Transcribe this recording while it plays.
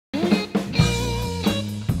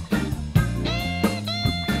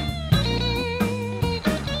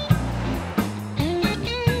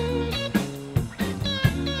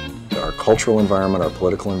cultural environment, our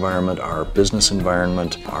political environment, our business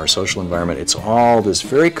environment, our social environment. It's all this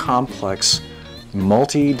very complex,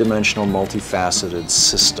 multi-dimensional, multifaceted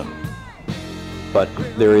system. But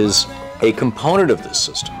there is a component of this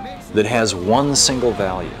system that has one single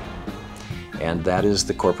value, and that is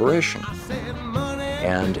the corporation.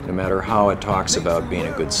 And no matter how it talks about being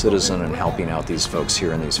a good citizen and helping out these folks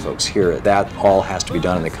here and these folks here, that all has to be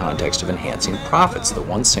done in the context of enhancing profits. The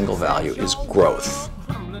one single value is growth.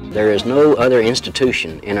 There is no other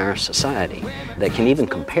institution in our society that can even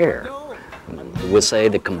compare with, say,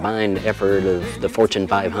 the combined effort of the Fortune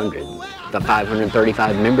 500. The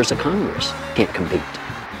 535 members of Congress can't compete.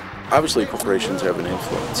 Obviously, corporations have an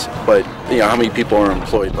influence, but how many people are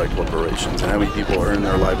employed by corporations, and how many people earn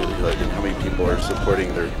their livelihood, and how many people are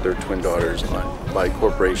supporting their twin daughters by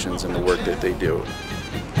corporations and the work that they do.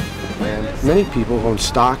 And many people own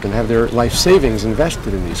stock and have their life savings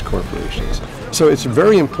invested in these corporations. So it's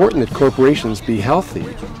very important that corporations be healthy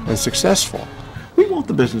and successful. We want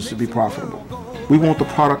the business to be profitable. We want the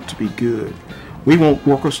product to be good. We want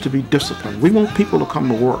workers to be disciplined. We want people to come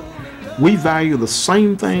to work. We value the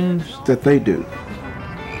same things that they do.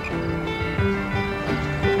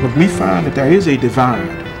 But we find that there is a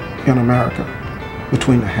divide in America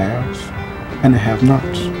between the haves and the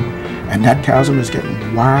have-nots. And that chasm is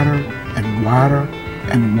getting wider and wider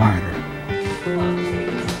and wider.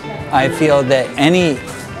 I feel that any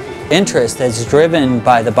interest that's driven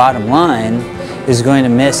by the bottom line is going to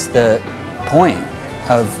miss the point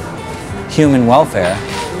of human welfare.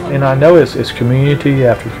 And I know it's community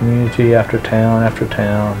after community after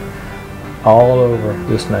town, all over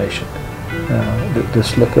this nation,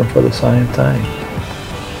 just looking for the same thing.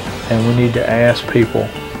 And we need to ask people,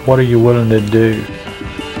 what are you willing to do?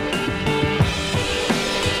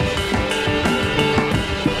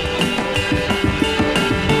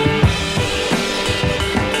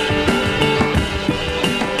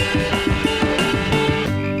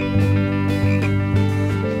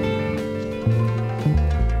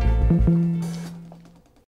 Thank you.